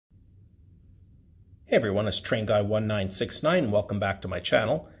Hey everyone, it's TrainGuy1969. Welcome back to my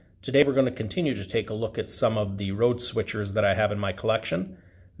channel. Today we're going to continue to take a look at some of the road switchers that I have in my collection.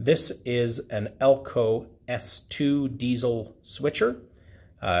 This is an Alco S2 diesel switcher.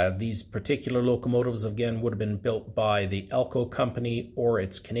 These particular locomotives, again, would have been built by the Alco company or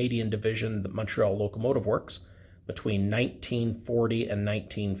its Canadian division, the Montreal Locomotive Works, between 1940 and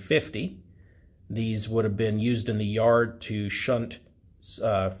 1950. These would have been used in the yard to shunt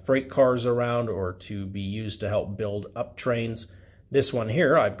freight cars around or to be used to help build up trains. This one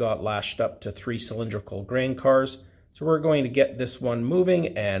here I've got lashed up to 3 cylindrical grain cars. So we're going to get this one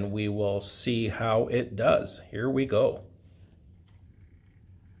moving and we will see how it does. Here we go.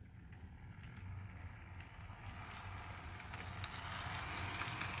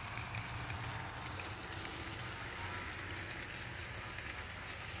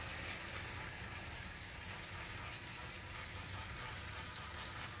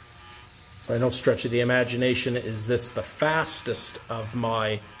 By no stretch of the imagination is this the fastest of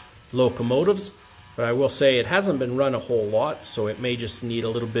my locomotives, but I will say it hasn't been run a whole lot, so it may just need a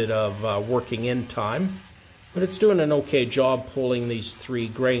little bit of working in time. But it's doing an okay job pulling these 3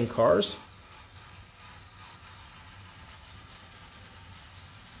 grain cars.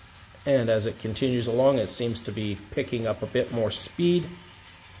 And as it continues along, it seems to be picking up a bit more speed.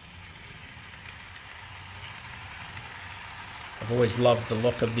 I've always loved the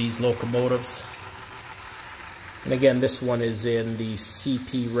look of these locomotives. And again, this one is in the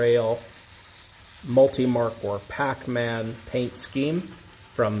CP Rail Multi-Mark or Bachmann paint scheme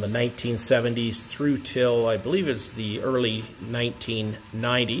from the 1970s through till, I believe it's the early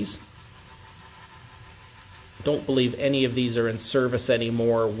 1990s. Don't believe any of these are in service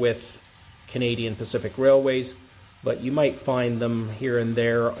anymore with Canadian Pacific Railways, but you might find them here and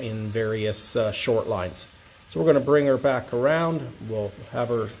there in various short lines. So we're going to bring her back around. We'll have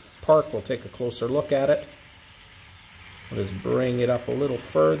her park. We'll take a closer look at it. We'll just bring it up a little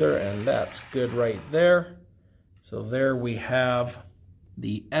further, and that's good right there. So there we have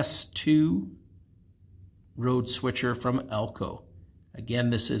the S2 road switcher from Alco. Again,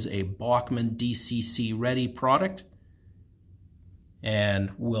 this is a Bachmann DCC ready product.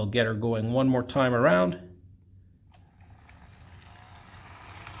 And we'll get her going one more time around.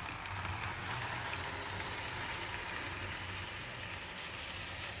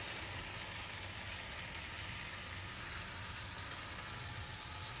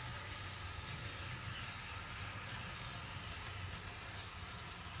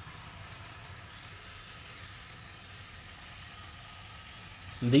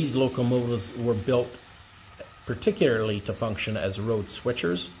 These locomotives were built particularly to function as road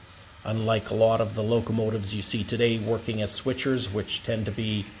switchers, unlike a lot of the locomotives you see today working as switchers, which tend to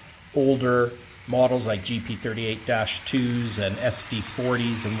be older models like GP38-2s and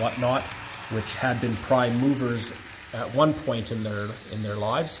SD40s and whatnot, which had been prime movers at one point in their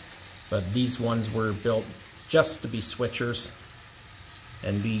lives. But these ones were built just to be switchers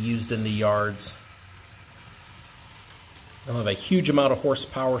and be used in the yards. They don't have a huge amount of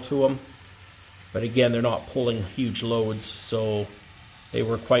horsepower to them, but again, they're not pulling huge loads, so they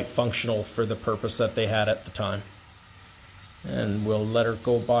were quite functional for the purpose that they had at the time. And we'll let her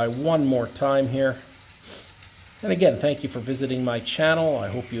go by one more time here. And again, thank you for visiting my channel. I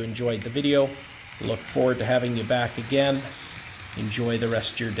hope you enjoyed the video. Look forward to having you back again. Enjoy the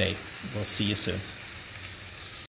rest of your day. We'll see you soon.